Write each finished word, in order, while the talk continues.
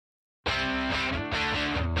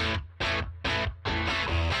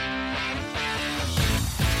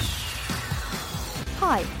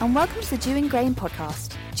Hi, and welcome to the Dewing Grain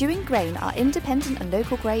podcast. Dewing Grain are independent and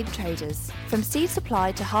local grain traders. From seed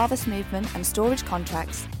supply to harvest movement and storage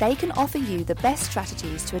contracts, they can offer you the best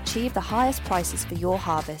strategies to achieve the highest prices for your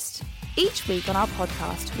harvest. Each week on our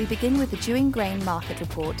podcast, we begin with the Dewing Grain Market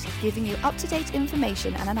Report, giving you up-to-date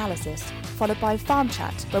information and analysis, followed by Farm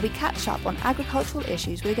Chat, where we catch up on agricultural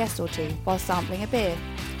issues with a guest or two while sampling a beer.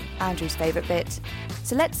 Andrew's favourite bit.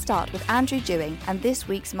 So let's start with Andrew Dewing and this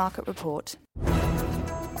week's Market Report.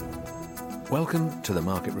 Welcome to the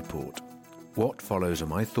Market Report. What follows are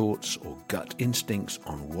my thoughts or gut instincts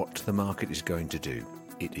on what the market is going to do.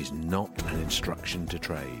 It is not an instruction to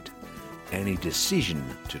trade. Any decision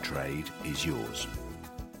to trade is yours.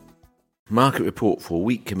 Market report for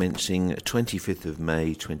week commencing 25th of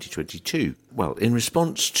May 2022. Well, in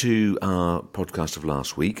response to our podcast of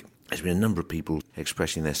last week, there's been a number of people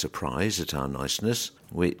expressing their surprise at our niceness.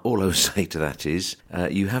 All I would say to that is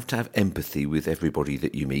you have to have empathy with everybody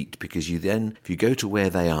that you meet, because you then, if you go to where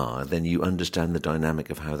they are, then you understand the dynamic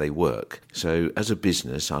of how they work. So as a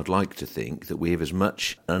business, I'd like to think that we have as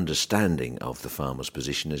much understanding of the farmer's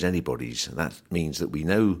position as anybody's. That means that we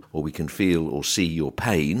know or we can feel or see your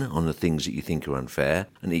pain on the things that you think are unfair,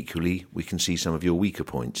 and equally we can see some of your weaker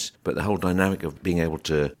points. But the whole dynamic of being able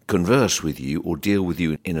to converse with you or deal with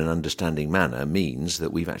you in an understanding manner means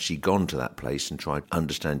that we've actually gone to that place and tried to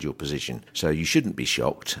understand your position. So you shouldn't be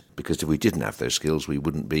shocked, because if we didn't have those skills, we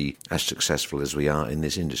wouldn't be as successful as we are in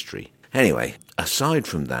this industry. Anyway, aside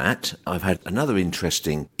from that, I've had another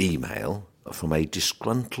interesting email from a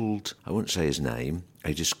disgruntled, I won't say his name,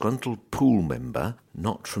 a disgruntled pool member,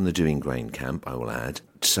 not from the Dewing Grain camp, I will add,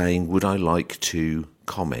 saying, would I like to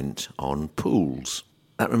comment on pools?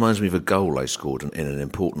 That reminds me of a goal I scored in an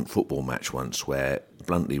important football match once where,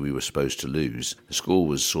 bluntly, we were supposed to lose. The score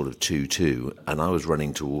was sort of 2-2, and I was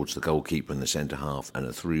running towards the goalkeeper in the centre-half and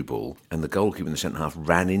a through ball, and the goalkeeper and the centre-half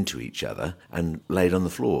ran into each other and laid on the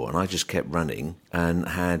floor, and I just kept running and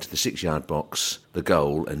had the 6-yard box, the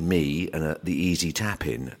goal, and me, and the easy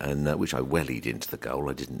tap-in, and which I wellied into the goal.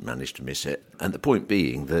 I didn't manage to miss it. And the point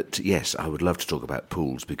being that, yes, I would love to talk about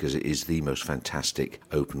pools, because it is the most fantastic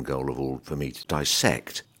open goal of all for me to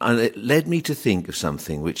dissect. And it led me to think of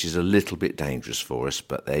something which is a little bit dangerous for us,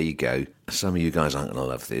 but there you go. Some of you guys aren't going to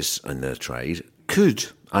love this in the trade. Could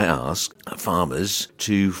I ask farmers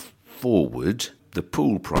to forward the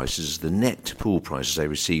pool prices, the net pool prices they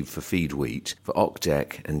receive for feed wheat for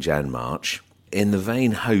Octec and Jan March, in the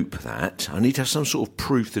vain hope that I need to have some sort of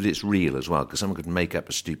proof that it's real as well, because someone could make up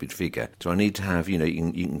a stupid figure. So I need to have, you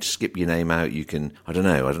can skip your name out, you can, I don't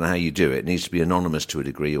know how you do it. It needs to be anonymous to a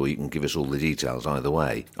degree, or you can give us all the details either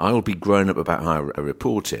way. I will be grown up about how I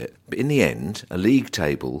report it. But in the end, a league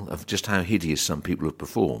table of just how hideous some people have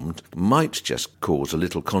performed might just cause a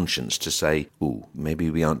little conscience to say, ooh, maybe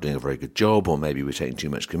we aren't doing a very good job, or maybe we're taking too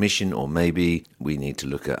much commission, or maybe we need to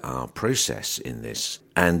look at our process in this.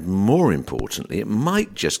 And more importantly, it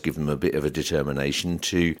might just give them a bit of a determination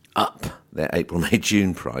to up their April, May,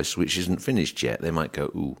 June price, which isn't finished yet. They might go,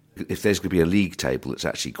 ooh, if there's going to be a league table that's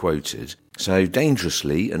actually quoted. So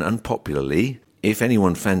dangerously and unpopularly, if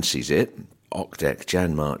anyone fancies it, Octec,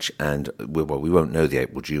 Jan March, and, we won't know the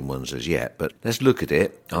April, June ones as yet, but let's look at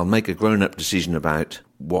it. I'll make a grown-up decision about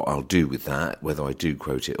what I'll do with that, whether I do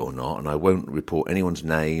quote it or not, and I won't report anyone's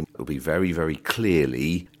name. It'll be very, very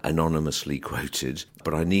clearly anonymously quoted,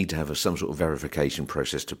 but I need to have some sort of verification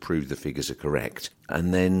process to prove the figures are correct.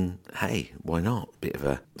 And then, hey, why not? Bit of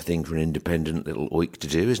a thing for an independent little oik to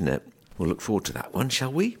do, isn't it? We'll look forward to that one,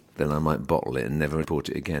 shall we? Then I might bottle it and never report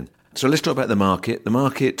it again. So let's talk about the market. The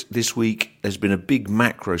market this week has been a big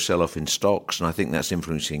macro sell-off in stocks, and I think that's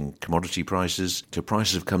influencing commodity prices. So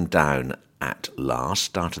prices have come down at last,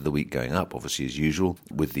 started the week going up, obviously as usual,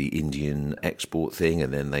 with the Indian export thing,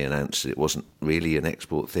 and then they announced that it wasn't really an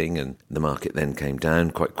export thing, and the market then came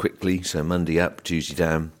down quite quickly. So Monday up, Tuesday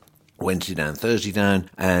down, Wednesday down, Thursday down,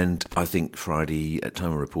 and I think Friday, at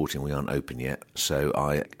time of reporting, we aren't open yet, so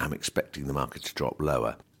I am expecting the market to drop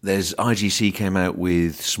lower. There's IGC came out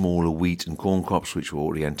with smaller wheat and corn crops, which were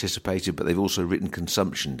already anticipated, but they've also written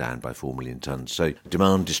consumption down by 4 million tonnes. So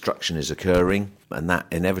demand destruction is occurring, and that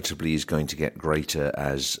inevitably is going to get greater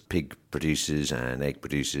as pig producers and egg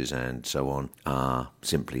producers and so on are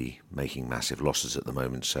simply making massive losses at the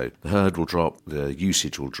moment. So the herd will drop, the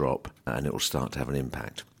usage will drop, and it will start to have an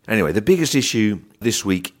impact. Anyway, the biggest issue this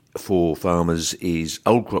week for farmers is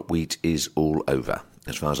old crop wheat is all over.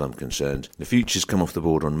 As far as I'm concerned, the futures come off the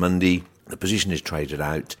board on Monday. The position is traded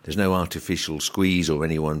out. There's no artificial squeeze or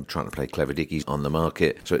anyone trying to play clever dickies on the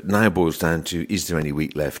market. So it now boils down to, is there any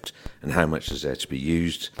wheat left and how much is there to be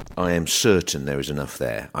used? I am certain there is enough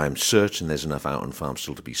there. I am certain there's enough out on farm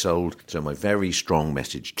still to be sold. So my very strong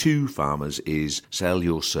message to farmers is sell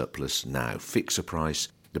your surplus now. Fix a price.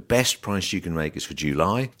 The best price you can make is for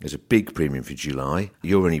July. There's a big premium for July.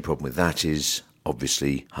 Your only problem with that is,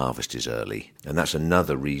 obviously, harvest is early. And that's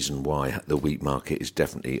another reason why the wheat market is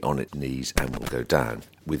definitely on its knees and will go down.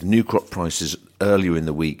 With new crop prices earlier in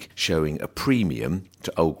the week showing a premium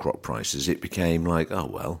to old crop prices, it became like, oh,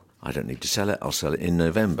 well, I don't need to sell it, I'll sell it in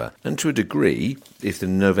November. And to a degree, if the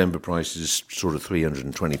November price is sort of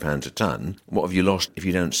 £320 a tonne, what have you lost if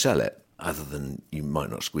you don't sell it? Other than you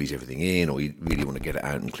might not squeeze everything in, or you really want to get it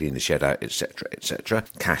out and clean the shed out, etc., etc.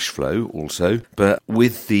 Cash flow also. But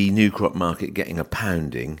with the new crop market getting a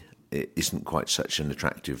pounding, it isn't quite such an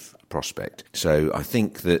attractive prospect. So I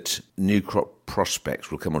think that new crop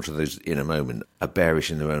prospects, we'll come on to those in a moment, are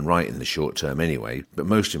bearish in their own right in the short term anyway. But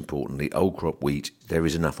most importantly, old crop wheat, there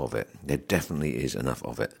is enough of it. There definitely is enough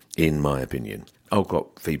of it, in my opinion. Old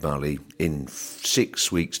crop feed barley, in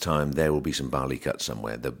 6 weeks' time, there will be some barley cut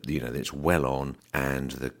somewhere. It's well on,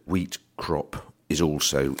 and the wheat crop is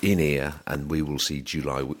also in ear, and we will see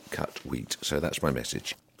July cut wheat. So that's my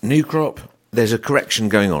message. New crop, there's a correction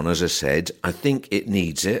going on, as I said. I think it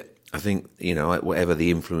needs it. I think, whatever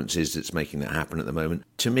the influence is that's making that happen at the moment.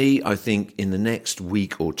 To me, I think in the next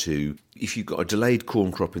week or two, if you've got a delayed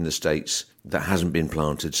corn crop in the States that hasn't been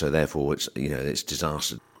planted, so therefore it's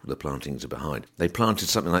disaster. The plantings are behind. They planted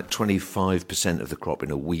something like 25% of the crop in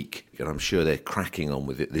a week, and I'm sure they're cracking on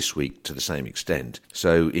with it this week to the same extent.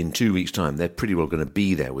 So in 2 weeks' time, they're pretty well going to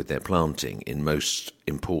be there with their planting in most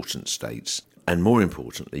important states. And more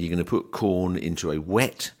importantly, you're going to put corn into a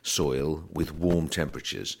wet soil with warm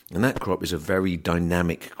temperatures. And that crop is a very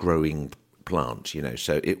dynamic growing plant,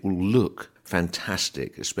 so it will look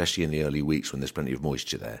fantastic, especially in the early weeks when there's plenty of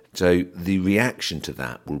moisture there. So the reaction to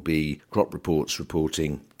that will be crop reports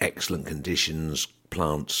reporting excellent conditions,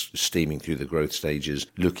 plants steaming through the growth stages,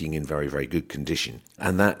 looking in very, very good condition.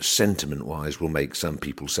 And that sentiment-wise will make some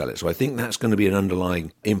people sell it. So I think that's going to be an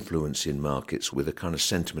underlying influence in markets with a kind of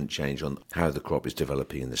sentiment change on how the crop is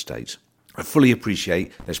developing in the States. I fully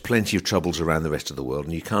appreciate there's plenty of troubles around the rest of the world,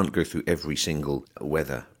 and you can't go through every single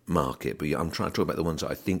weather market, but I'm trying to talk about the ones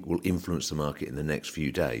that I think will influence the market in the next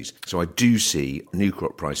few days. So I do see new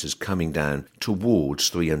crop prices coming down towards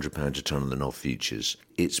 £300 a tonne on the NOV futures.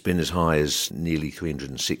 It's been as high as nearly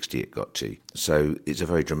 360 it got to. So it's a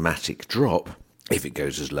very dramatic drop. If it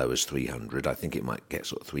goes as low as 300, I think it might get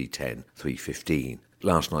sort of 310, 315.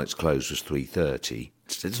 Last night's close was 330.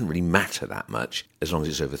 It doesn't really matter that much as long as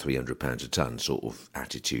it's over £300 a tonne sort of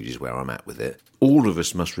attitude is where I'm at with it. All of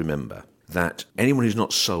us must remember that anyone who's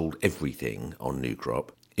not sold everything on new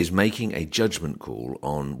crop is making a judgment call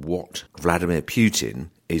on what Vladimir Putin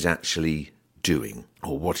is actually doing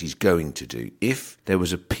or what he's going to do. If there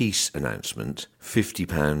was a peace announcement,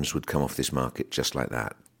 £50 would come off this market just like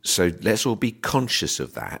that. So let's all be conscious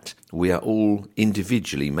of that. We are all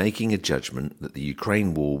individually making a judgment that the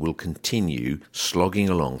Ukraine war will continue slogging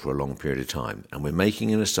along for a long period of time. And we're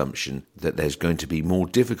making an assumption that there's going to be more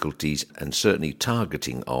difficulties and certainly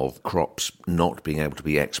targeting of crops not being able to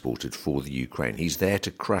be exported for the Ukraine. He's there to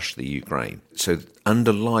crush the Ukraine. So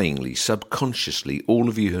underlyingly, subconsciously, all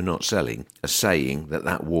of you who are not selling are saying that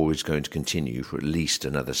that war is going to continue for at least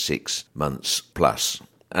another 6 months plus.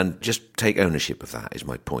 And just take ownership of that is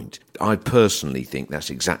my point. I personally think that's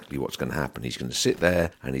exactly what's going to happen. He's going to sit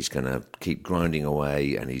there and he's going to keep grinding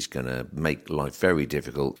away and he's going to make life very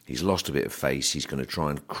difficult. He's lost a bit of face. He's going to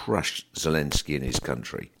try and crush Zelensky in his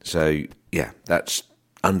country. So, yeah, that's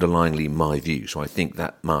underlyingly my view. So I think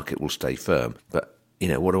that market will stay firm. But,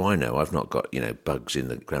 what do I know? I've not got, bugs in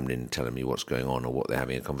the Kremlin telling me what's going on or what they're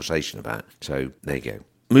having a conversation about. So there you go.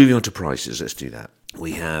 Moving on to prices, let's do that.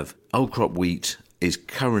 We have old crop wheat is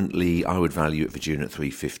currently, I would value it for June at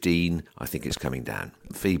 315. I think it's coming down.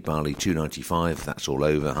 Feed barley 295. That's all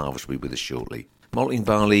over. Harvest will be with us shortly. Malting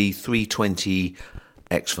barley 320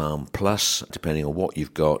 X-Farm Plus, depending on what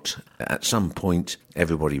you've got. At some point,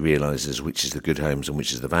 everybody realises which is the good homes and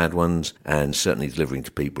which is the bad ones, and certainly delivering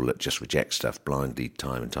to people that just reject stuff blindly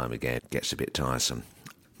time and time again gets a bit tiresome.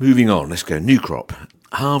 Moving on, let's go new crop.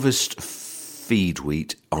 Harvest feed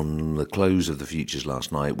wheat on the close of the futures last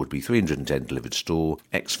night would be 310 delivered store,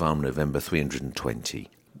 X-Farm November 320.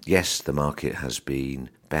 Yes, the market has been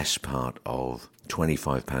best part of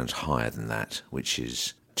 £25 higher than that, which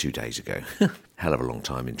is 2 days ago. Hell of a long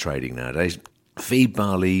time in trading nowadays. Feed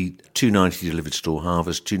barley, 290 delivered store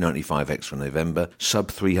harvest, 295x for November,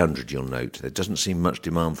 sub 300 you'll note. There doesn't seem much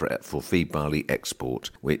demand for feed barley export,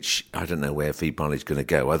 which I don't know where feed barley is going to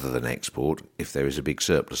go other than export if there is a big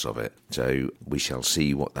surplus of it. So we shall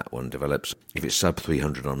see what that one develops. If it's sub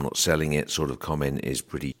 300, I'm not selling it sort of comment is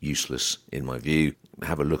pretty useless in my view.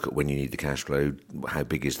 Have a look at when you need the cash flow, how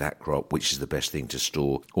big is that crop, which is the best thing to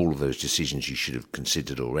store. All of those decisions you should have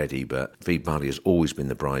considered already, but feed barley has always been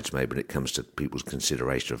the bridesmaid when it comes to people's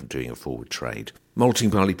consideration of doing a forward trade. Malting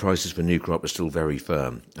barley prices for new crop are still very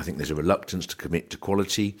firm. I think there's a reluctance to commit to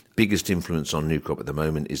quality. Biggest influence on new crop at the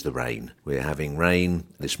moment is the rain. We're having rain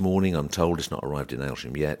this morning. I'm told it's not arrived in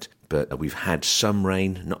Aylsham yet, but we've had some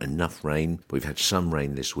rain, not enough rain, but we've had some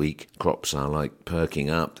rain this week. Crops are like perking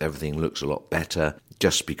up. Everything looks a lot better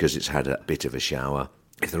just because it's had a bit of a shower.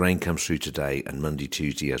 If the rain comes through today and Monday,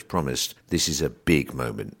 Tuesday as promised, this is a big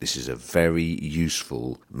moment. This is a very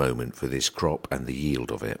useful moment for this crop and the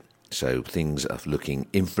yield of it. So things are looking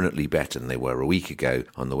infinitely better than they were a week ago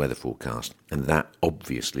on the weather forecast. And that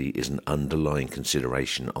obviously is an underlying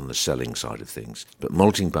consideration on the selling side of things. But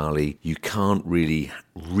malting barley, you can't really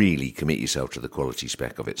commit yourself to the quality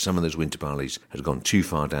spec of it. Some of those winter barleys have gone too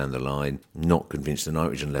far down the line. Not convinced the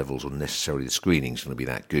nitrogen levels or necessarily the screening is going to be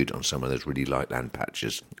that good on some of those really light land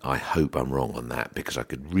patches. I hope I'm wrong on that because I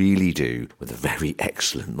could really do with a very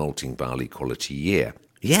excellent malting barley quality year.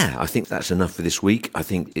 Yeah, I think that's enough for this week. I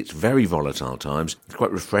think it's very volatile times. It's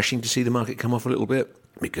quite refreshing to see the market come off a little bit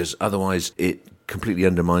because otherwise it completely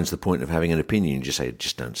undermines the point of having an opinion. You just say,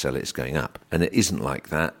 just don't sell it, it's going up. And it isn't like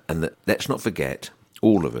that. And let's not forget,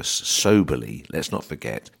 all of us, soberly, let's not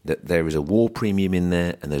forget that there is a war premium in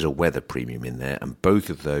there and there's a weather premium in there. And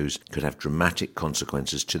both of those could have dramatic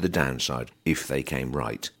consequences to the downside if they came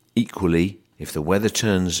right. Equally, if the weather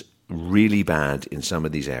turns really bad in some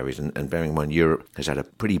of these areas, and bearing in mind Europe has had a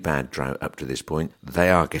pretty bad drought up to this point. They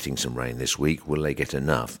are getting some rain this week. Will they get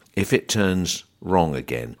enough? If it turns wrong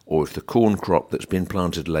again, or if the corn crop that's been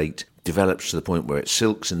planted late develops to the point where it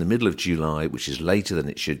silks in the middle of July, which is later than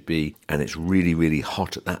it should be, and it's really, really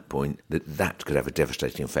hot at that point, that could have a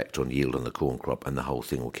devastating effect on yield on the corn crop, and the whole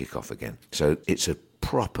thing will kick off again. So it's a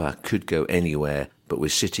proper, could go anywhere, but we're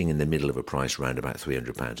sitting in the middle of a price around about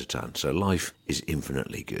 £300 a tonne. So life is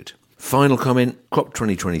infinitely good. Final comment, crop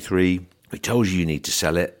 2023. We told you need to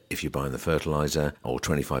sell it if you're buying the fertiliser, or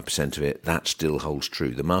 25% of it. That still holds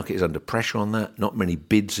true. The market is under pressure on that. Not many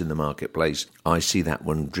bids in the marketplace. I see that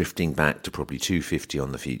one drifting back to probably 250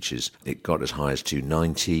 on the futures. It got as high as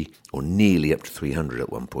 290 or nearly up to 300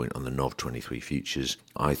 at one point on the NOV 23 futures.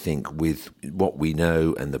 I think with what we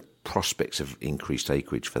know and the prospects of increased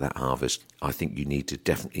acreage for that harvest, I think you need to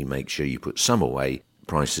definitely make sure you put some away.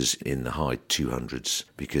 Prices in the high 200s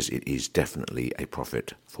because it is definitely a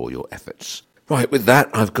profit for your efforts. Right, with that,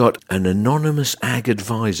 I've got an anonymous ag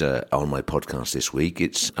advisor on my podcast this week.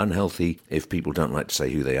 It's unhealthy if people don't like to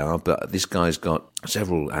say who they are, but this guy's got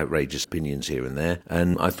several outrageous opinions here and there,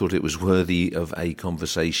 and I thought it was worthy of a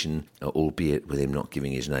conversation, albeit with him not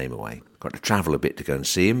giving his name away. Got to travel a bit to go and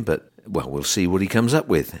see him, but, well, we'll see what he comes up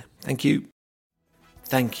with. Thank you.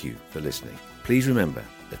 Thank you for listening. Please remember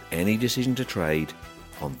that any decision to trade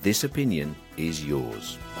on this opinion is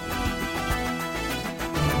yours.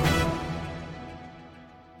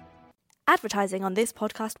 Advertising on this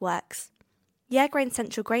podcast works. Yare Grain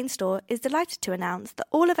Central Grain Store is delighted to announce that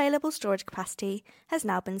all available storage capacity has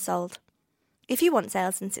now been sold. If you want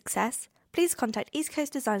sales and success, please contact East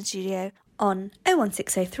Coast Design Studio on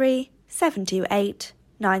 01603 728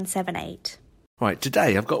 978. Right,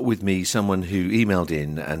 today I've got with me someone who emailed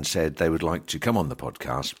in and said they would like to come on the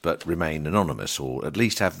podcast but remain anonymous, or at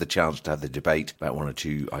least have the chance to have the debate about one or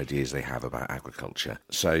two ideas they have about agriculture.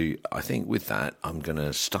 So I think with that, I'm going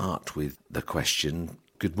to start with the question,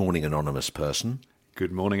 good morning, anonymous person.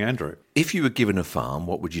 Good morning, Andrew. If you were given a farm,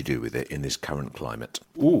 what would you do with it in this current climate?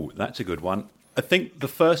 Ooh, that's a good one. I think the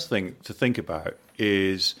first thing to think about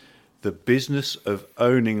is the business of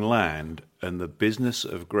owning land and the business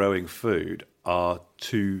of growing food are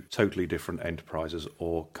two totally different enterprises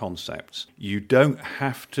or concepts. You don't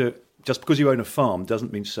have to, just because you own a farm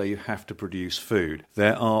doesn't mean to say you have to produce food.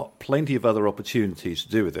 There are plenty of other opportunities to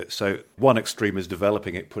do with it. So one extreme is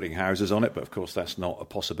developing it, putting houses on it, but of course that's not a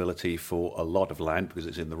possibility for a lot of land because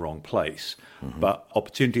it's in the wrong place. Mm-hmm. But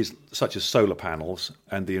opportunities such as solar panels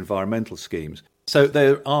and the environmental schemes. So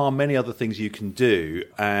there are many other things you can do,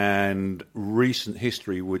 and recent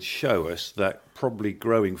history would show us that probably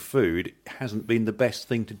growing food hasn't been the best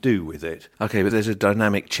thing to do with it. Okay, but there's a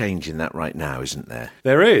dynamic change in that right now, isn't there?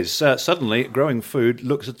 There is. Suddenly, growing food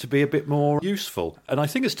looks to be a bit more useful. And I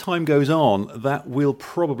think as time goes on, that will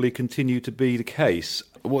probably continue to be the case.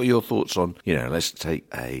 What are your thoughts on, let's take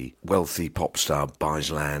a wealthy pop star buys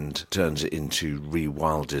land, turns it into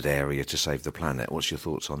rewilded area to save the planet. What's your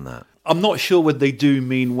thoughts on that? I'm not sure whether they do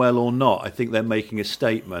mean well or not. I think they're making a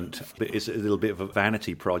statement. It's a little bit of a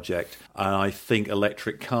vanity project. And I think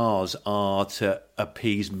electric cars are to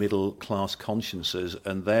appease middle-class consciences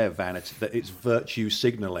and their vanity. That it's virtue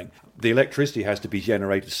signalling. The electricity has to be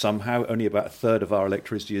generated somehow. Only about a third of our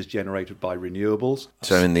electricity is generated by renewables.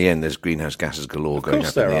 So in the end, there's greenhouse gases galore going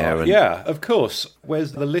up in the air. Yeah, of course.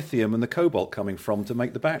 Where's the lithium and the cobalt coming from to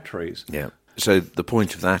make the batteries? Yeah. So the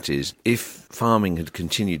point of that is, if farming had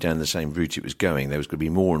continued down the same route it was going, there was going to be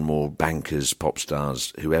more and more bankers, pop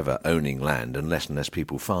stars, whoever, owning land and less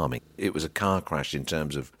people farming. It was a car crash in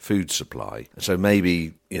terms of food supply. So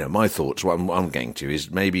maybe, my thoughts, what I'm getting to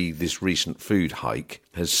is maybe this recent food hike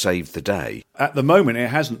has saved the day. At the moment, it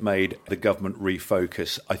hasn't made the government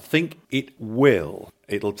refocus. I think it will.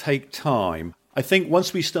 It'll take time. I think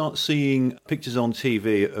once we start seeing pictures on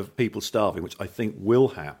TV of people starving, which I think will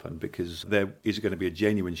happen because there is going to be a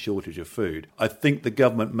genuine shortage of food, I think the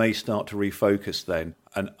government may start to refocus then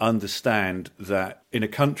and understand that in a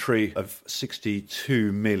country of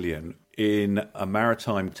 62 million, in a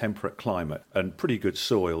maritime temperate climate and pretty good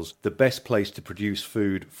soils, the best place to produce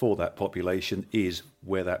food for that population is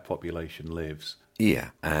where that population lives. Yeah,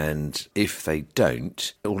 and if they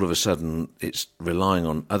don't, all of a sudden it's relying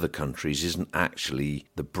on other countries isn't actually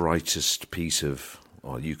the brightest piece of,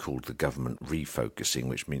 well, you called the government refocusing,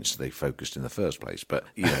 which means they focused in the first place. But,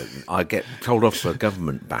 I get told off for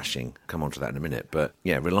government bashing, come on to that in a minute. But,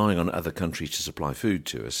 yeah, relying on other countries to supply food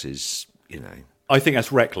to us is, I think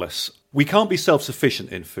that's reckless. We can't be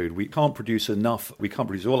self-sufficient in food. We can't produce enough. We can't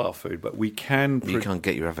produce all our food, but we can... You can't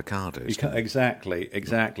get your avocados.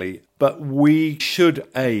 Exactly. But we should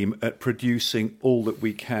aim at producing all that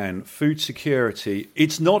we can. Food security,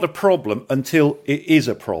 it's not a problem until it is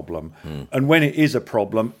a problem. And when it is a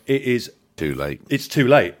problem, it is... Too late. It's too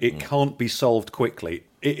late. It can't be solved quickly.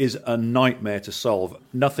 It is a nightmare to solve.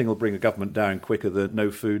 Nothing will bring a government down quicker than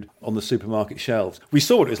no food on the supermarket shelves. We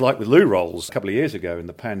saw what it was like with loo rolls a couple of years ago in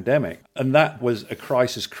the pandemic, and that was a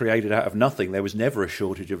crisis created out of nothing. There was never a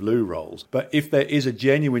shortage of loo rolls. But if there is a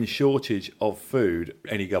genuine shortage of food,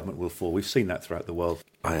 any government will fall. We've seen that throughout the world.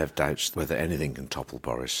 I have doubts whether anything can topple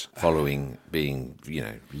Boris, following being,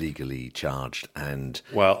 legally charged and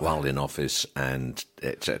while in office and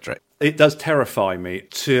etc. It does terrify me.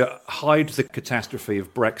 To hide the catastrophe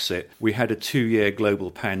of Brexit, we had a 2-year global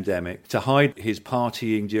pandemic. To hide his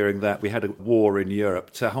partying during that, we had a war in Europe.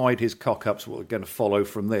 To hide his cock-ups, what are going to follow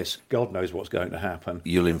from this, God knows what's going to happen.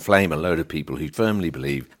 You'll inflame a load of people who firmly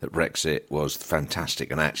believe that Brexit was fantastic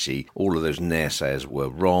and actually all of those naysayers were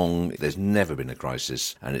wrong. There's never been a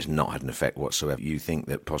crisis and it's not had an effect whatsoever. You think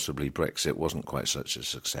that possibly Brexit wasn't quite such a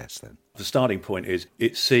success then? The starting point is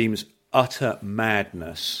it seems utter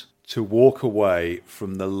madness to walk away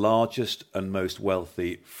from the largest and most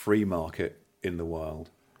wealthy free market in the world.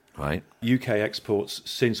 Right. UK exports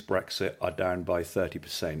since Brexit are down by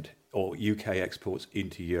 30%, or UK exports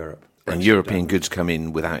into Europe. And European goods come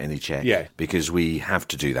in without any check. Yeah. Because we have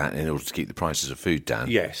to do that in order to keep the prices of food down.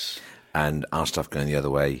 Yes. And our stuff going the other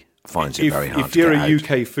way finds it very hard to If you're get a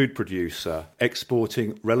out. UK food producer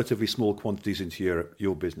exporting relatively small quantities into Europe,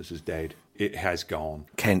 your business is dead. It has gone.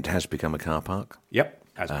 Kent has become a car park. Yep.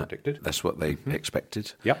 As predicted. That's what they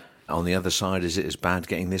expected. Yep. On the other side, is it as bad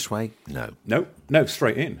getting this way? No. No,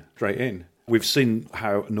 straight in. We've seen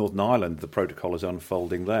how Northern Ireland, the protocol is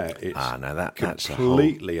unfolding there. It's that's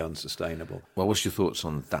completely unsustainable. Well, what's your thoughts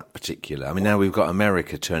on that particular? I mean, now we've got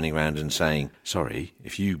America turning around and saying, sorry,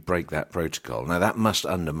 if you break that protocol. Now, that must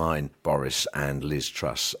undermine Boris and Liz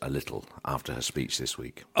Truss a little after her speech this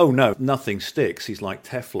week. Oh, no, nothing sticks. He's like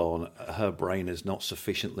Teflon. Her brain is not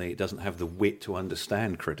sufficiently, it doesn't have the wit to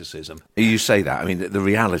understand criticism. You say that. I mean, the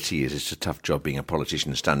reality is it's a tough job being a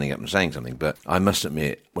politician standing up and saying something. But I must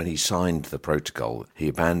admit, when he signed the protocol, he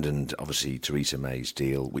abandoned, obviously, Theresa May's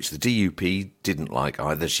deal, which the DUP didn't like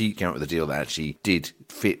either. She came up with a deal that actually did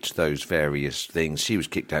fit those various things. She was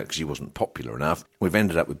kicked out because she wasn't popular enough. We've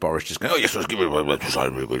ended up with Boris just going, oh, yes, let's give it,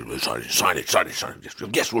 sign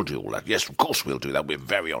it. Yes, we'll do all that. Yes, of course we'll do that. We're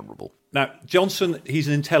very honourable. Now, Johnson, he's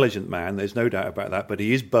an intelligent man, there's no doubt about that, but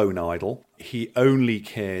he is bone idle. He only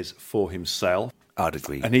cares for himself. I'd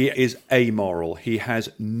agree. And he is amoral. He has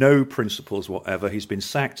no principles whatever. He's been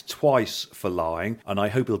sacked twice for lying, and I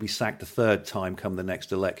hope he'll be sacked a third time come the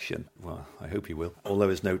next election. Well, I hope he will, although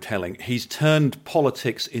there's no telling. He's turned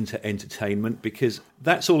politics into entertainment because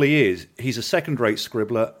that's all he is. He's a second-rate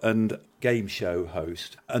scribbler and game show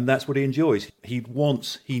host, and that's what he enjoys.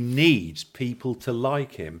 He needs people to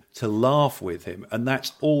like him, to laugh with him, and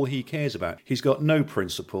that's all he cares about. He's got no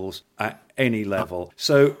principles at any level.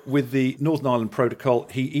 So with the Northern Ireland Protocol,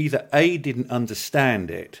 he either A, didn't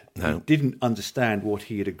understand it, he didn't understand what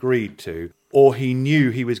he had agreed to, or he knew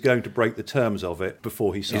he was going to break the terms of it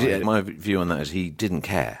before he signed it. My view on that is he didn't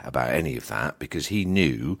care about any of that because he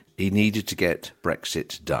knew he needed to get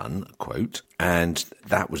Brexit done, quote, and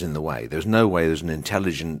that was in the way. There was no way there was an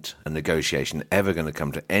intelligent negotiation ever going to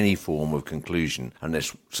come to any form of conclusion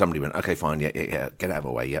unless somebody went, OK, fine, yeah, get out of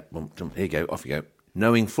our way, yep, here you go, off you go.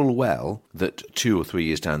 Knowing full well that 2 or 3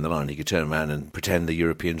 years down the line he could turn around and pretend the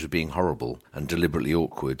Europeans were being horrible and deliberately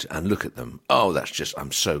awkward and look at them. Oh,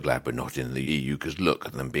 I'm so glad we're not in the EU because look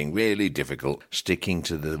at them being really difficult, sticking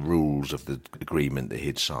to the rules of the agreement that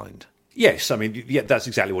he'd signed. Yes, I mean, yeah, that's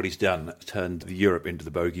exactly what he's done. Turned Europe into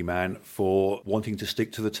the bogeyman for wanting to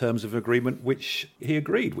stick to the terms of agreement which he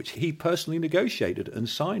agreed, which he personally negotiated and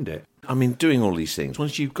signed it. I mean, doing all these things,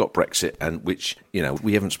 once you've got Brexit, and which,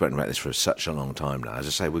 we haven't spoken about this for such a long time now. As I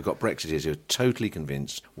say, we've got Brexiteers who are totally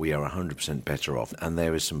convinced we are 100% better off. And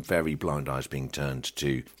there is some very blind eyes being turned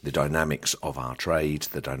to the dynamics of our trade,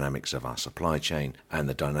 the dynamics of our supply chain, and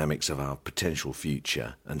the dynamics of our potential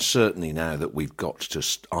future. And certainly now that we've got to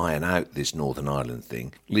iron out this Northern Ireland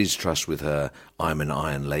thing, Liz Truss with her I'm an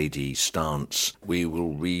Iron Lady stance, we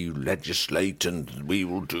will re-legislate and we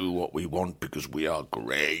will do what we want because we are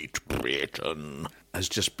Great Britain, has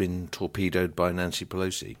just been torpedoed by Nancy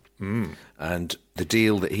Pelosi. And the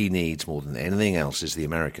deal that he needs more than anything else is the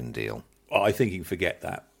American deal. I think you can forget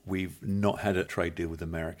that. We've not had a trade deal with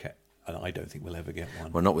America, and I don't think we'll ever get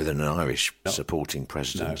one. Well, not with an Irish supporting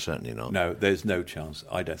president, certainly not. No, there's no chance.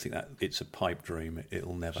 I don't think that. It's a pipe dream.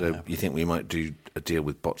 It'll never happen. So you think we might do a deal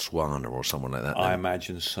with Botswana or someone like that? I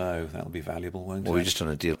imagine so. That'll be valuable, won't it? Well, we've just done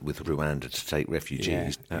a deal with Rwanda to take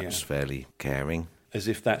refugees. That's fairly caring. As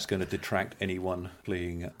if that's going to detract anyone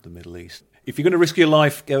fleeing the Middle East. If you're going to risk your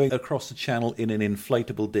life going across the channel in an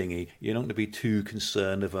inflatable dinghy, you're not going to be too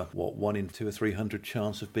concerned of 1 in 200 or 300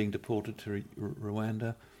 chance of being deported to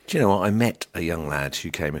Rwanda. Do you know what? I met a young lad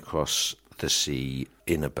who came across the sea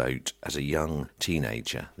in a boat as a young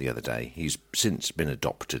teenager the other day. He's since been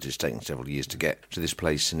adopted. It's taken several years to get to this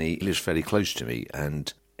place, and he lives fairly close to me,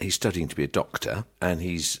 and he's studying to be a doctor, and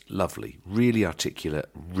he's lovely, really articulate,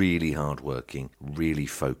 really hard-working, really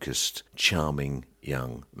focused, charming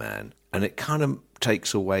young man. And it kind of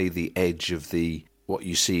takes away the edge of what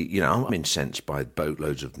you see. I'm incensed by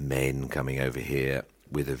boatloads of men coming over here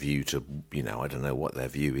with a view to, I don't know what their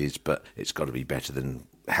view is, but it's got to be better than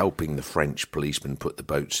helping the French policemen put the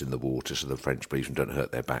boats in the water so the French policemen don't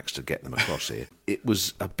hurt their backs to get them across here. It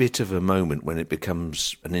was a bit of a moment when it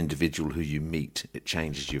becomes an individual who you meet. It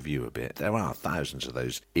changes your view a bit. There are thousands of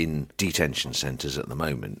those in detention centres at the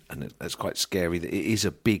moment, and it's quite scary. That it is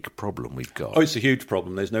a big problem we've got. Oh, it's a huge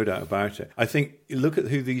problem. There's no doubt about it. I think, look at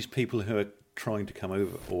who these people who are trying to come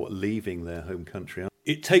over or leaving their home country are.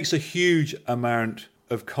 It takes a huge amount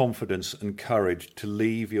of confidence and courage to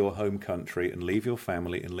leave your home country and leave your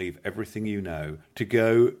family and leave everything you know to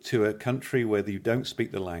go to a country where you don't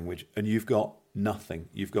speak the language and you've got nothing.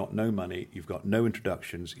 You've got no money, you've got no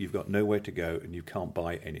introductions, you've got nowhere to go, and you can't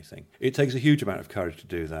buy anything. It takes a huge amount of courage to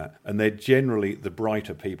do that. And they're generally the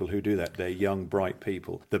brighter people who do that. They're young, bright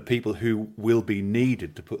people. The people who will be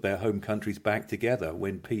needed to put their home countries back together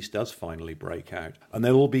when peace does finally break out. And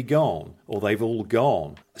they'll all be gone, or they've all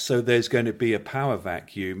gone. So there's going to be a power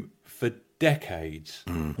vacuum for decades.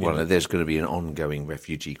 Well, there's going to be an ongoing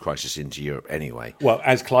refugee crisis into Europe anyway. Well,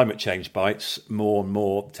 as climate change bites, more and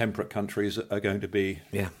more temperate countries are going to be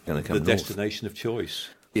the destination of choice.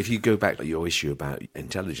 If you go back to your issue about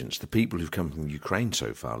intelligence, the people who've come from Ukraine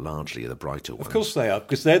so far largely are the brighter ones. Of course they are,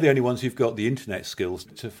 because they're the only ones who've got the internet skills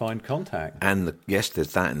to find contact. And yes,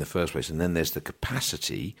 there's that in the first place, and then there's the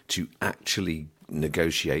capacity to actually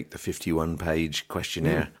negotiate the 51-page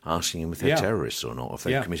questionnaire asking them if they're terrorists or not, if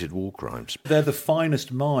they've committed war crimes. They're the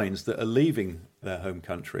finest minds that are leaving their home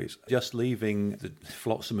countries, just leaving the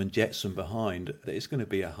flotsam and jetsam behind. It's going to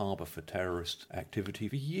be a harbour for terrorist activity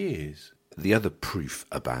for years. The other proof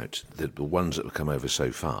about the ones that have come over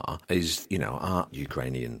so far is, our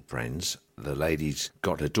Ukrainian friends, The lady's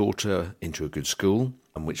got her daughter into a good school,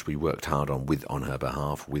 and which we worked hard on her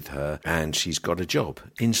behalf with her, and she's got a job.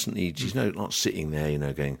 Instantly, she's not sitting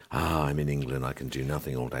there, going, I'm in England, I can do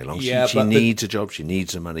nothing all day long. Yeah, she needs a job, she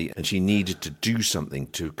needs the money, and she needed to do something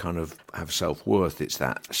to kind of have self-worth. It's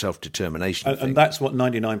that self-determination thing. And that's what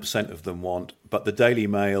 99% of them want. But the Daily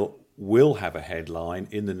Mail will have a headline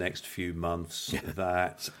in the next few months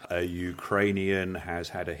that a Ukrainian has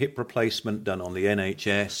had a hip replacement done on the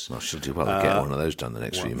NHS. Well, she'll do well to get one of those done the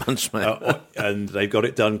next few months, mate. And they've got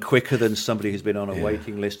it done quicker than somebody who's been on a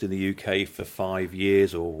waiting list in the UK for 5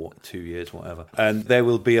 years or 2 years, whatever. And there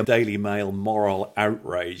will be a Daily Mail moral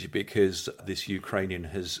outrage because this Ukrainian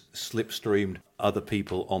has slipstreamed other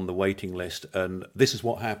people on the waiting list, and this is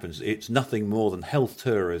what happens. It's nothing more than health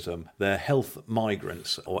tourism. They're health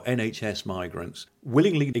migrants or NHS migrants,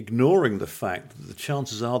 willingly ignoring the fact that the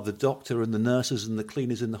chances are the doctor and the nurses and the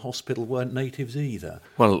cleaners in the hospital weren't natives either.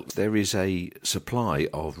 Well, there is a supply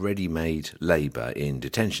of ready-made labour in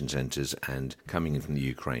detention centres and coming in from the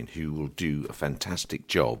Ukraine who will do a fantastic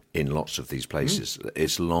job in lots of these places,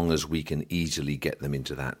 as long as we can easily get them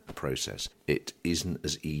into that process. It isn't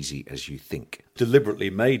as easy as you think. Deliberately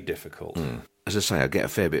made difficult. As I say, I get a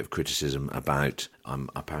fair bit of criticism about I'm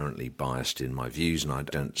apparently biased in my views and I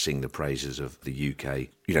don't sing the praises of the UK.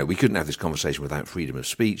 We couldn't have this conversation without freedom of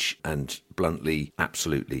speech, and bluntly,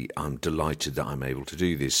 absolutely, I'm delighted that I'm able to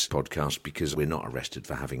do this podcast because we're not arrested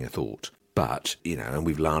for having a thought. But, and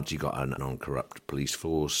we've largely got a non-corrupt police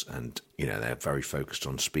force, and, they're very focused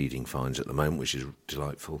on speeding fines at the moment, which is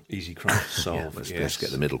delightful. Easy crime to solve. Let's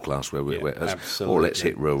get the middle class where we're absolutely. or let's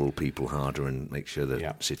hit rural people harder and make sure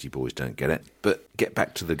that city boys don't get it. But get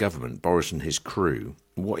back to the government, Boris and his crew.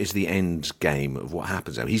 What is the end game of what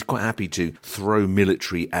happens? He's quite happy to throw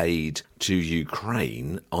military aid to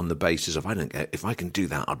Ukraine on the basis of, if I can do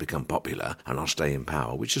that, I'll become popular and I'll stay in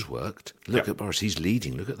power, which has worked. Look at Boris, he's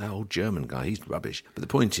leading. Look at that old German guy, he's rubbish. But the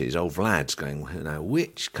point is, old Vlad's going, now,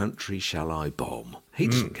 which country shall I bomb? He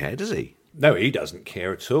doesn't care, does he? No, he doesn't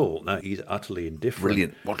care at all. No, he's utterly indifferent.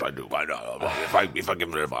 Brilliant. What I do, if I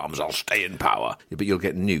give him arms, I'll stay in power. Yeah, but you'll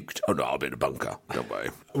get nuked. Oh, no, I'll be in a bunker. Don't worry.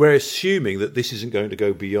 We're assuming that this isn't going to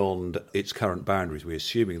go beyond its current boundaries. We're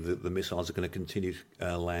assuming that the missiles are going to continue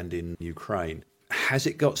to land in Ukraine. Has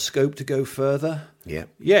it got scope to go further? Yeah.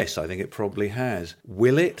 Yes, I think it probably has.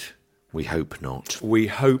 Will it? We hope not. We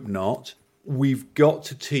hope not. We've got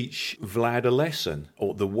to teach Vlad a lesson,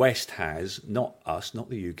 or the West has, not us, not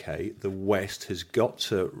the UK. The West has got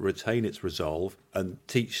to retain its resolve and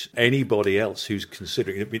teach anybody else who's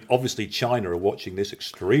considering it. I mean, obviously, China are watching this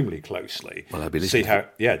extremely closely. Well, I'll be listening.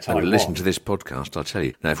 To this podcast. I'll tell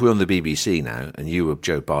you. Now, if we're on the BBC now, and you were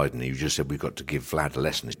Joe Biden, and you just said we've got to give Vlad a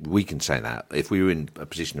lesson, we can say that. If we were in a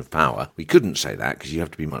position of power, we couldn't say that because you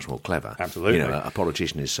have to be much more clever. Absolutely. A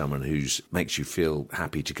politician is someone who makes you feel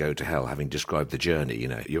happy to go to hell, having described the journey.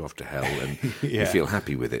 You're off to hell, and you feel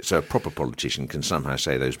happy with it. So a proper politician can somehow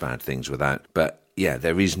say those bad things without. But yeah,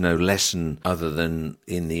 there is no lesson other than,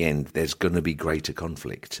 in the end, there's going to be greater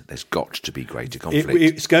conflict. There's got to be greater conflict.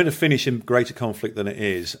 It's going to finish in greater conflict than it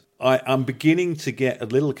is. I'm beginning to get a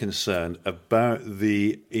little concerned about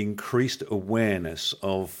the increased awareness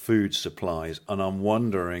of food supplies, and I'm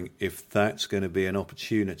wondering if that's going to be an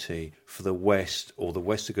opportunity for the West, or the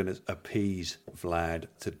West are going to appease Vlad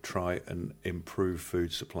to try and improve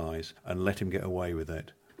food supplies and let him get away with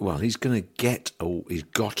it. Well, he's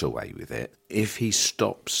got away with it if he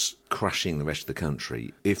stops crushing the rest of the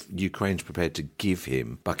country. If Ukraine's prepared to give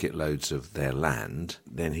him bucket loads of their land,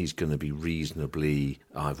 then he's going to be reasonably,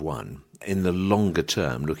 I've won. In the longer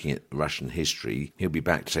term, looking at Russian history, he'll be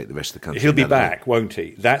back to take the rest of the country. He'll be back, won't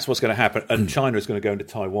he? That's what's going to happen. And China is going to go into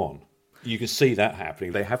Taiwan. You can see that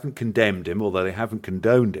happening. They haven't condemned him, although they haven't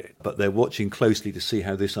condoned it, but they're watching closely to see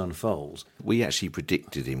how this unfolds. We actually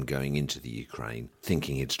predicted him going into the Ukraine,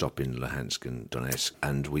 thinking he'd stop in Luhansk and Donetsk,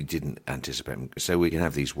 and we didn't anticipate him. So we can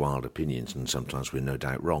have these wild opinions, and sometimes we're no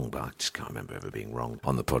doubt wrong, but I just can't remember ever being wrong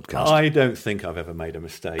on the podcast. I don't think I've ever made a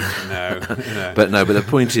mistake, no. But the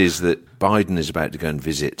point is that Biden is about to go and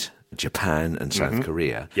visit Japan and South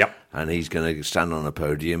Korea. Yep. And he's going to stand on a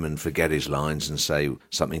podium and forget his lines and say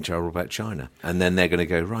something terrible about China. And then they're going to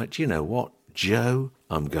go, right, you know what, Joe,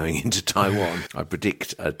 I'm going into Taiwan. I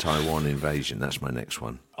predict a Taiwan invasion. That's my next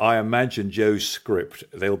one. I imagine Joe's script,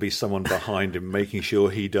 there'll be someone behind him making sure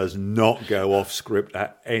he does not go off script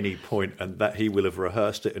at any point, and that he will have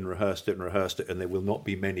rehearsed it, and there will not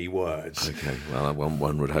be many words. Okay, well,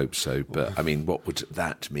 one would hope so. But, I mean, what would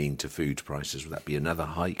that mean to food prices? Would that be another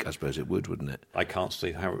hike? I suppose it would, wouldn't it? I can't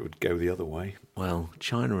see how it would go the other way. Well,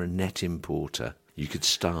 China, a net importer. You could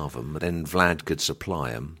starve them, then Vlad could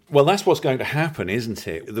supply them. Well, that's what's going to happen, isn't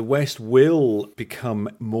it? The West will become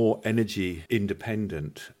more energy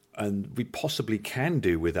independent, and we possibly can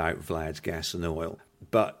do without Vlad's gas and oil.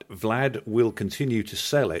 But Vlad will continue to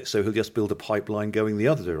sell it, so he'll just build a pipeline going the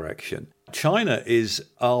other direction. China is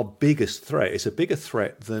our biggest threat. It's a bigger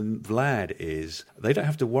threat than Vlad is. They don't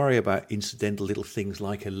have to worry about incidental little things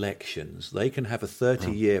like elections. They can have a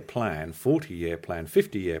 30-year plan, 40-year plan,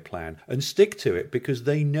 50-year plan, and stick to it because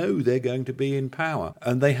they know they're going to be in power.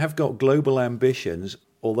 And they have got global ambitions,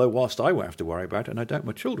 although whilst I won't have to worry about it, and I doubt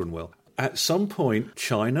my children will. At some point,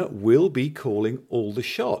 China will be calling all the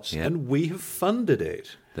shots, and we have funded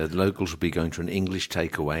it. The locals will be going to an English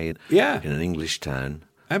takeaway in an English town.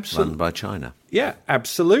 Absolutely. Run by China. Yeah,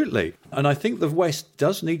 absolutely. And I think the West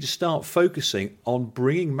does need to start focusing on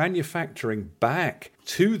bringing manufacturing back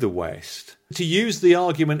to the West. To use the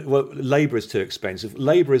argument, well, labour is too expensive.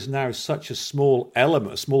 Labour is now such a small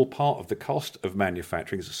element, a small part of the cost of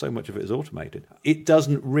manufacturing, so much of it is automated. It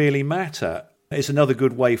doesn't really matter. It's another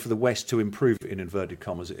good way for the West to improve, in inverted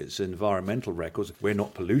commas, its environmental records. We're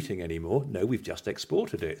not polluting anymore. No, we've just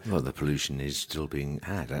exported it. Well, the pollution is still being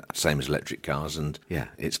had, same as electric cars, and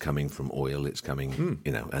it's coming from oil, it's coming,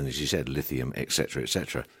 and as you said, lithium, etc.,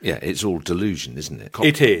 etc. Yeah, it's all delusion, isn't it?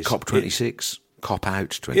 It is. COP26. Cop out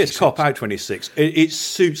 26. Yes, cop out 26. It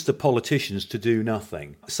suits the politicians to do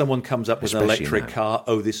nothing. Someone comes up with an electric car,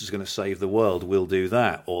 this is going to save the world, we'll do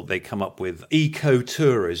that. Or they come up with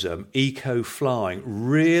eco-tourism, eco-flying.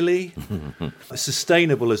 Really?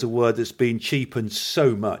 Sustainable is a word that's been cheapened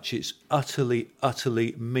so much, it's utterly,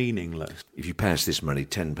 utterly meaningless. If you pass this money,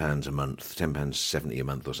 £10 a month, £10.70 a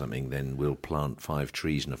month or something, then we'll plant 5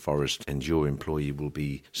 trees in a forest and your employee will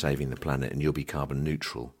be saving the planet and you'll be carbon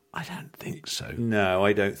neutral. I don't think so. No,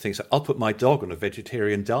 I don't think so. I'll put my dog on a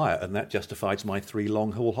vegetarian diet and that justifies my 3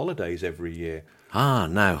 long-haul holidays every year.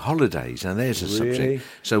 Now, holidays. Now, there's a subject.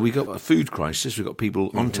 So we've got a food crisis. We've got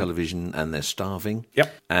people on television and they're starving.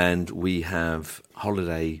 Yep. And we have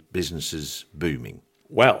holiday businesses booming.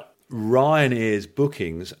 Well, Ryanair's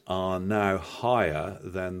bookings are now higher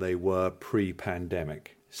than they were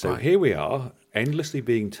pre-pandemic. So here we are, endlessly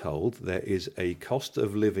being told there is a cost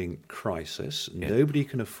of living crisis. Yeah. Nobody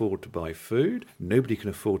can afford to buy food. Nobody can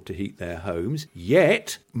afford to heat their homes.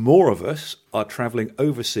 Yet, more of us are travelling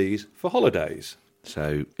overseas for holidays.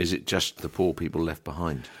 So is it just the poor people left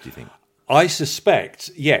behind, do you think? I suspect,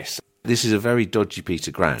 yes. This is a very dodgy piece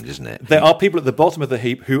of ground, isn't it? There are people at the bottom of the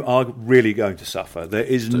heap who are really going to suffer. There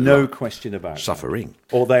is no question about it. Suffering.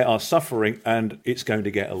 Or they are suffering and it's going to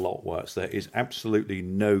get a lot worse. There is absolutely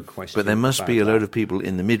no question about that. But there must be a load of people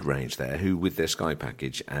in the mid-range there who, with their Sky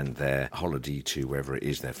package and their holiday to wherever it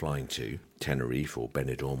is they're flying to, Tenerife or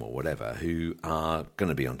Benidorm or whatever, who are going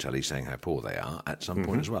to be on telly saying how poor they are at some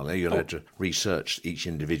point as well. You're allowed to research each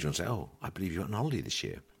individual and say, I believe you're on holiday this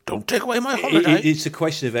year. Don't take away my holiday. It's a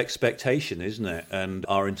question of expectation, isn't it? And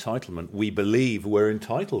our entitlement. We believe we're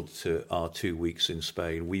entitled to our 2 weeks in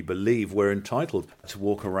Spain. We believe we're entitled to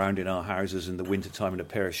walk around in our houses in the wintertime in a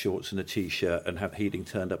pair of shorts and a T-shirt and have heating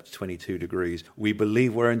turned up to 22 degrees. We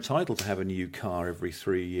believe we're entitled to have a new car every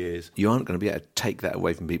 3 years. You aren't going to be able to take that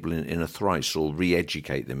away from people in a thrice or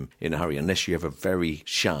re-educate them in a hurry unless you have a very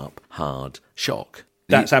sharp, hard shock.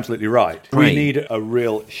 That's absolutely right. We need a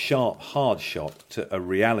real sharp, hard shock to a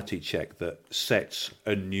reality check that sets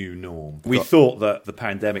a new norm. We thought that the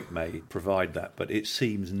pandemic may provide that, but it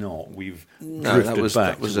seems not. We've drifted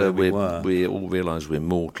back to where we were. We all realise we're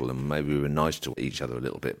mortal and maybe we were nice to each other a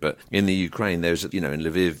little bit. But in the Ukraine, in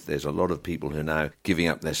Lviv, there's a lot of people who are now giving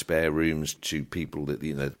up their spare rooms to people that,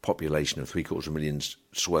 the population of 750,000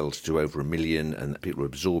 swelled to over 1 million and people are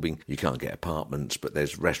absorbing. You can't get apartments, but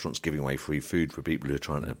there's restaurants giving away free food for people who are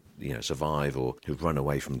trying to survive or who've run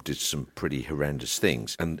away from did some pretty horrendous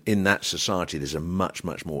things. And in that society there's a much,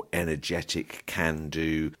 much more energetic,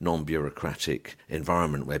 can-do, non-bureaucratic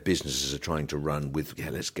environment where businesses are trying to run with,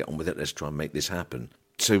 let's get on with it, let's try and make this happen.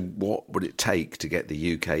 So what would it take to get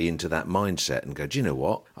the UK into that mindset and go, do you know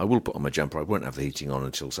what? I will put on my jumper, I won't have the heating on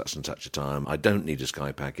until such and such a time, I don't need a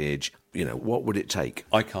Sky package. What would it take?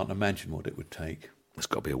 I can't imagine what it would take. It's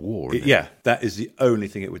got to be a war, isn't it? Yeah, that is the only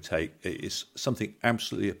thing it would take. It's something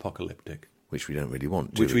absolutely apocalyptic. Which we don't really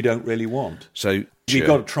want, Which we don't really want. So we've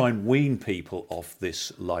got to try and wean people off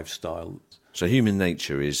this lifestyle. So human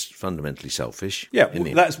nature is fundamentally selfish. Yeah,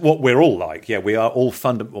 that's what we're all like. Yeah, we are all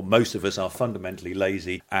most of us are fundamentally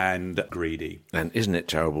lazy and greedy. And isn't it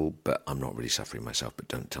terrible? But I'm not really suffering myself, but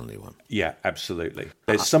don't tell anyone. Yeah, absolutely.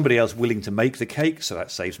 There's somebody else willing to make the cake, so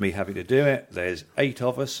that saves me having to do it. There's 8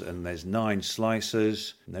 of us and there's 9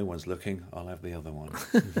 slices. No one's looking. I'll have the other one.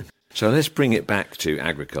 So let's bring it back to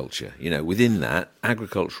agriculture. Within that,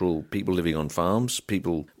 agricultural people living on farms,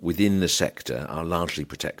 people within the sector are largely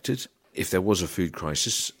protected. If there was a food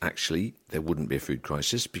crisis, actually, there wouldn't be a food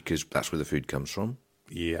crisis because that's where the food comes from.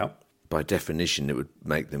 Yeah. By definition, it would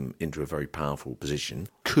make them into a very powerful position.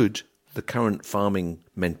 Could the current farming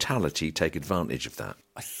mentality take advantage of that?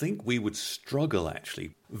 I think we would struggle,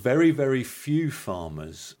 actually. Very, very few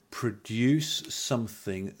farmers produce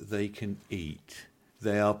something they can eat.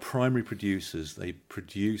 They are primary producers. They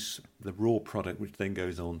produce the raw product which then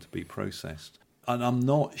goes on to be processed. And I'm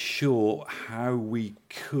not sure how we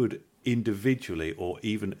could individually or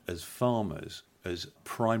even as farmers, as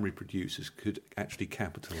primary producers, could actually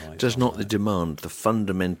capitalise. Does not that. the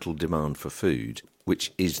fundamental demand for food,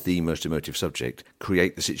 which is the most emotive subject,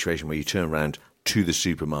 create the situation where you turn around to the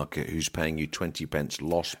supermarket who's paying you 20 pence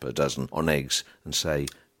loss per dozen on eggs and say,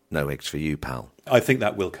 no eggs for you, pal? I think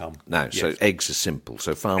that will come. No, yes. So eggs are simple.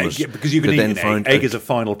 So farmers because you can could eat then an find egg as a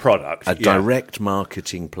final product. A direct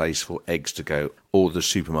marketing place for eggs to go, or the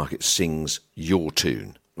supermarket sings your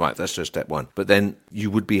tune. Right, that's just step one. But then you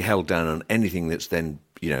would be held down on anything that's then,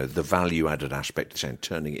 the value-added aspect, saying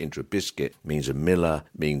turning it into a biscuit means a miller,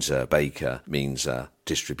 means a baker, means a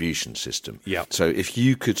distribution system. Yeah. So if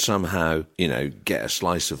you could somehow, get a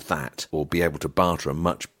slice of that or be able to barter a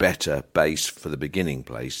much better base for the beginning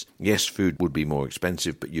place, yes, food would be more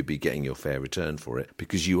expensive, but you'd be getting your fair return for it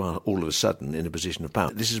because you are all of a sudden in a position of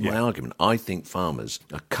power. This is my argument. I think farmers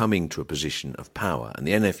are coming to a position of power, and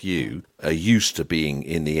the NFU are used to being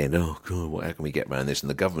in the end, oh, God, how can we get around this? And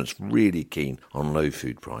the government's really keen on low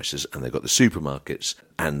food prices, and they've got the supermarkets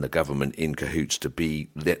and the government in cahoots to be,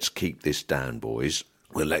 let's keep this down, boys.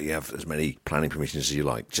 We'll let you have as many planning permissions as you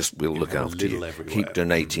like. Just we'll look after you. Everywhere. Keep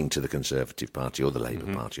donating to the Conservative Party or the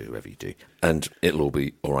Labour Party or whoever you do. And it'll all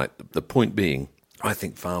be all right. The point being, I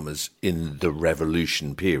think farmers in the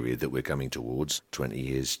revolution period that we're coming towards, 20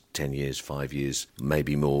 years, 10 years, 5 years,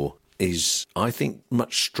 maybe more, is, I think,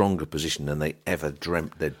 much stronger position than they ever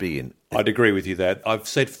dreamt they'd be in. I'd agree with you there. I've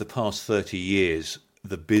said for the past 30 years,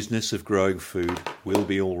 the business of growing food will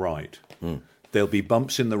be all right. There'll be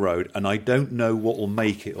bumps in the road, and I don't know what will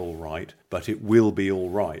make it all right, but it will be all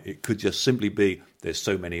right. It could just simply be there's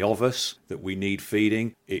so many of us that we need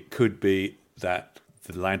feeding. It could be that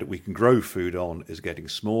the land that we can grow food on is getting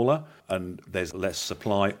smaller and there's less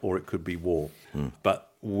supply, or it could be war.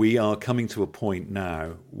 But we are coming to a point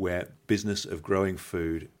now where business of growing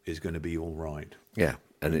food is going to be all right. Yeah,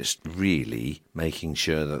 and it's really making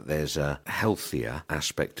sure that there's a healthier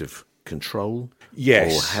aspect of control,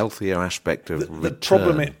 yes, or healthier aspect of return. The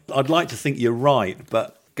problem is, I'd like to think you're right,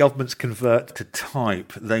 but governments convert to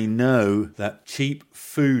type. They know that cheap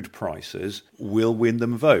food prices will win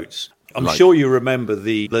them votes. I'm sure you remember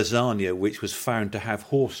the lasagna, which was found to have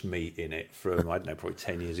horse meat in it from, I don't know, probably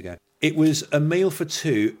 10 years ago. It was a meal for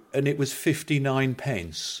two, and it was 59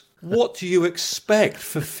 pence. What do you expect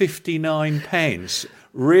for 59 pence?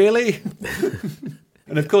 Really?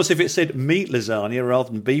 And of course, if it said meat lasagna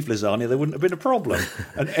rather than beef lasagna, there wouldn't have been a problem,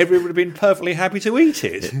 and everyone would have been perfectly happy to eat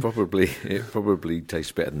it. It probably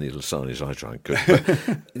tastes better than the lasagnas I try and cook.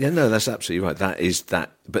 But, yeah, no, that's absolutely right. That is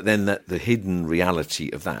that. But then the hidden reality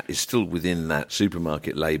of that is still within that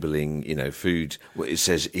supermarket labelling, food, it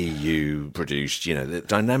says EU produced, the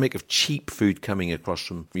dynamic of cheap food coming across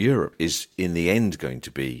from Europe is in the end going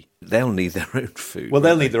to be, they'll need their own food. Well,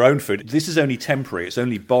 they'll need their own food. This is only temporary. It's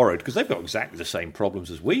only borrowed because they've got exactly the same problems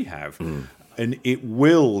as we have. And it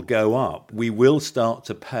will go up. We will start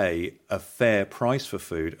to pay a fair price for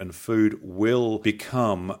food, and food will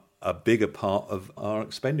become a bigger part of our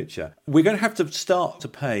expenditure. We're going to have to start to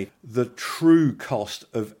pay the true cost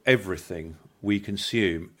of everything we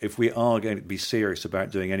consume if we are going to be serious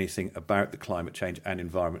about doing anything about the climate change and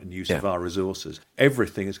environment and use of our resources.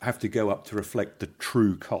 Everything is have to go up to reflect the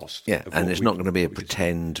true cost. Yeah, and there's not going to be a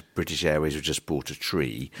pretend British Airways have just bought a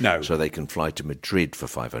tree so they can fly to Madrid for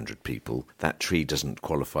 500 people. That tree doesn't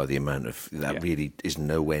qualify the amount of... That really is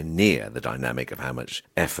nowhere near the dynamic of how much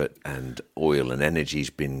effort and oil and energy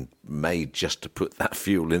has been made just to put that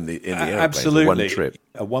fuel in the airplane. Absolutely. One trip.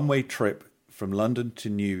 A one-way trip from London to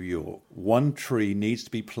New York, one tree needs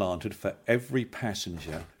to be planted for every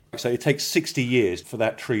passenger. So it takes 60 years for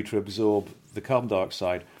that tree to absorb the carbon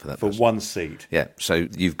dioxide for one seat. Yeah, so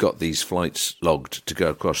you've got these flights logged to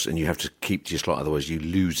go across, and you have to keep to your slot, otherwise you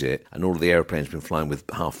lose it. And all of the aeroplanes have been flying with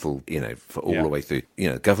half full, for all the way through.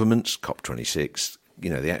 Governments, COP26,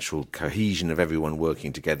 the actual cohesion of everyone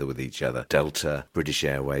working together with each other. Delta, British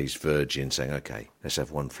Airways, Virgin saying, OK, let's have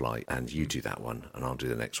one flight and you do that one and I'll do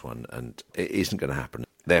the next one. And it isn't going to happen.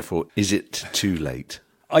 Therefore, is it too late?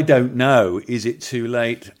 I don't know. Is it too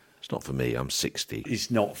late? It's not for me. I'm 60. It's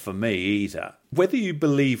not for me either. Whether you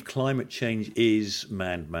believe climate change is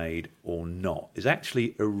man-made or not is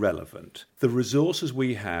actually irrelevant. The resources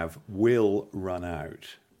we have will run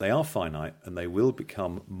out. They are finite and they will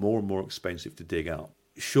become more and more expensive to dig up.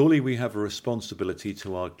 Surely we have a responsibility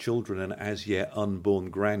to our children and as yet unborn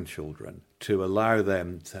grandchildren to allow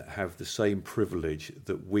them to have the same privilege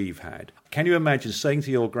that we've had. Can you imagine saying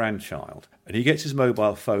to your grandchild, and he gets his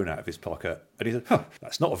mobile phone out of his pocket, and he says,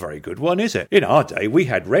 that's not a very good one, is it? In our day, we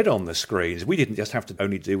had red on the screens. We didn't just have to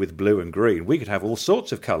only deal with blue and green. We could have all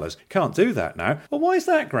sorts of colours. Can't do that now. Well, why is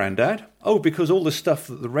that, Grandad? Oh, because all the stuff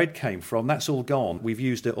that the red came from, that's all gone. We've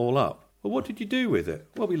used it all up. Well, what did you do with it?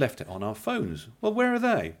 Well, we left it on our phones. Well, where are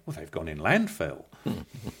they? Well, they've gone in landfill.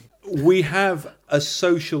 We have a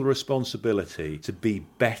social responsibility to be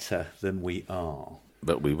better than we are.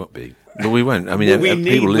 But we won't be. But we won't. I mean, we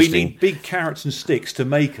people listening... need big carrots and sticks to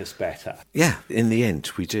make us better. Yeah, in the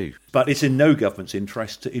end, we do. But it's in no government's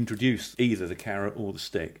interest to introduce either the carrot or the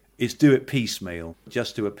stick. It's do it piecemeal,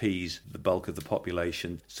 just to appease the bulk of the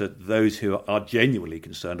population. So those who are genuinely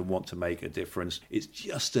concerned and want to make a difference, it's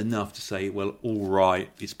just enough to say, well, all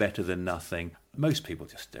right, it's better than nothing. Most people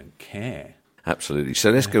just don't care. Absolutely.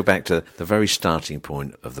 So let's go back to the very starting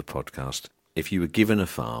point of the podcast. If you were given a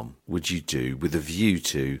farm, would you do with a view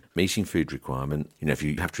to meeting food requirement? You know, if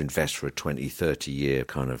you have to invest for a 20, 30-year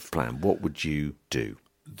kind of plan, what would you do?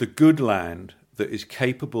 The good land that is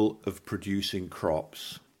capable of producing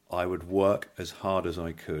crops, I would work as hard as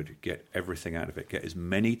I could, get everything out of it, get as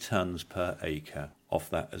many tons per acre off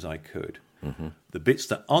that as I could. Mm-hmm. The bits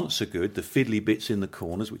that aren't so good, the fiddly bits in the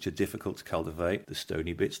corners, which are difficult to cultivate, the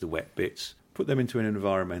stony bits, the wet bits, put them into an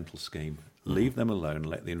environmental scheme. Leave them alone,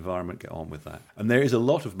 let the environment get on with that. And there is a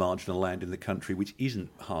lot of marginal land in the country which isn't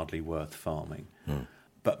hardly worth farming.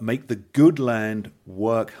 But make the good land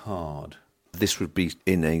work hard. This would be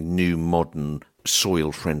in a new, modern,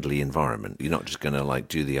 soil-friendly environment. You're not just going to, like,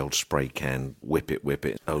 do the old spray can, whip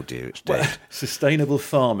it, oh dear, it's dead. Well, sustainable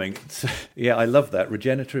farming, yeah, I love that.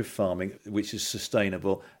 Regenerative farming, which is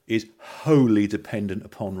sustainable, is wholly dependent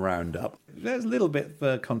upon Roundup. There's a little bit of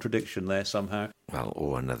a contradiction there somehow. Well,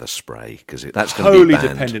 or another spray, because that's going to wholly be banned.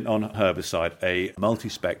 Dependent on herbicide, a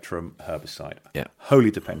multi-spectrum herbicide. Yeah.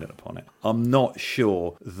 Wholly dependent upon it. I'm not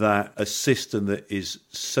sure that a system that is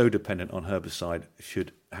so dependent on herbicide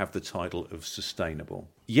should have the title of sustainable.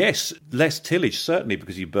 Yes, less tillage, certainly,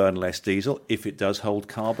 because you burn less diesel. If it does hold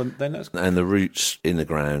carbon, then that's... And the roots in the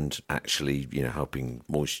ground actually, you know, helping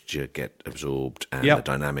moisture get absorbed and the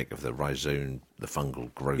dynamic of the rhizome, the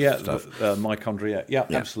fungal growth stuff. Mitochondria. Yeah,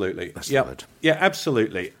 absolutely. That's the word. Yeah,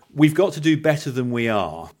 absolutely. We've got to do better than we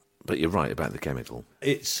are. But you're right about the chemical.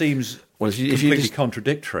 It seems if completely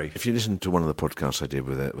contradictory. If you listen to one of the podcasts I did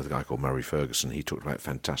with a guy called Murray Ferguson, he talked about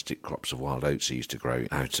fantastic crops of wild oats he used to grow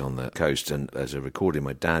out on the coast. And there's a recording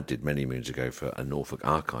my dad did many moons ago for a Norfolk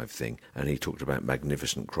Archive thing, and he talked about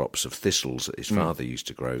magnificent crops of thistles that his father used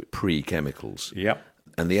to grow pre-chemicals. Yep.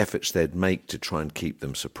 And the efforts they'd make to try and keep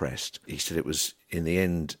them suppressed. He said it was, in the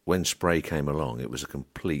end, when spray came along, it was a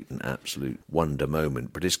complete and absolute wonder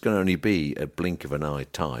moment. But it's going to only be a blink of an eye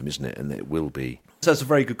time, isn't it? And it will be. So that's a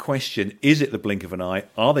very good question. Is it the blink of an eye?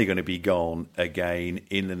 Are they going to be gone again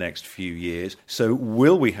in the next few years? So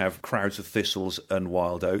will we have crowds of thistles and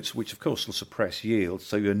wild oats, which of course will suppress yield,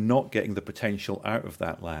 so you're not getting the potential out of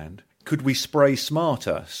that land? Could we spray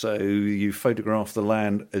smarter? So you photograph the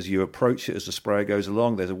land as you approach it, as the sprayer goes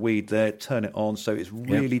along, there's a weed there, turn it on so it's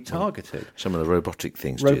really targeted. Some of the robotic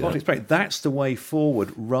things Robotic spray, that's the way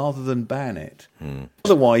forward rather than ban it.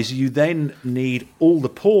 Otherwise, you then need all the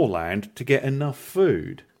poor land to get enough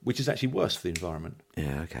food, which is actually worse for the environment.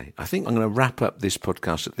 Yeah, okay. I think I'm going to wrap up this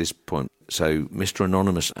podcast at this point. So, Mr.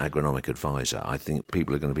 Anonymous Agronomic Advisor, I think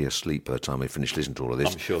people are going to be asleep by the time they finish listening to all of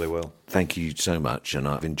this. I'm sure they will. Thank you so much, and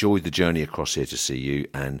I've enjoyed the journey across here to see you,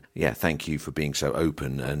 and thank you for being so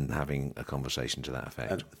open and having a conversation to that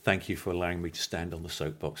effect. And thank you for allowing me to stand on the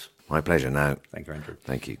soapbox. My pleasure. Now, thank you, Andrew.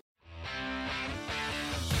 Thank you.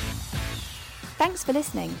 Thanks for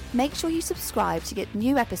listening. Make sure you subscribe to get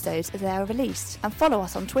new episodes as they are released, and follow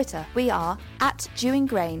us on Twitter. We are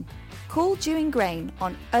 @DewingGrain. Call Dewing Grain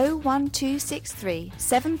on 01263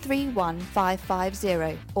 731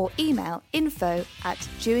 550 or email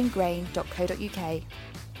info@dewinggrain.co.uk.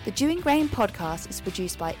 The Dewing Grain podcast is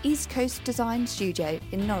produced by East Coast Design Studio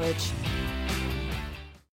in Norwich.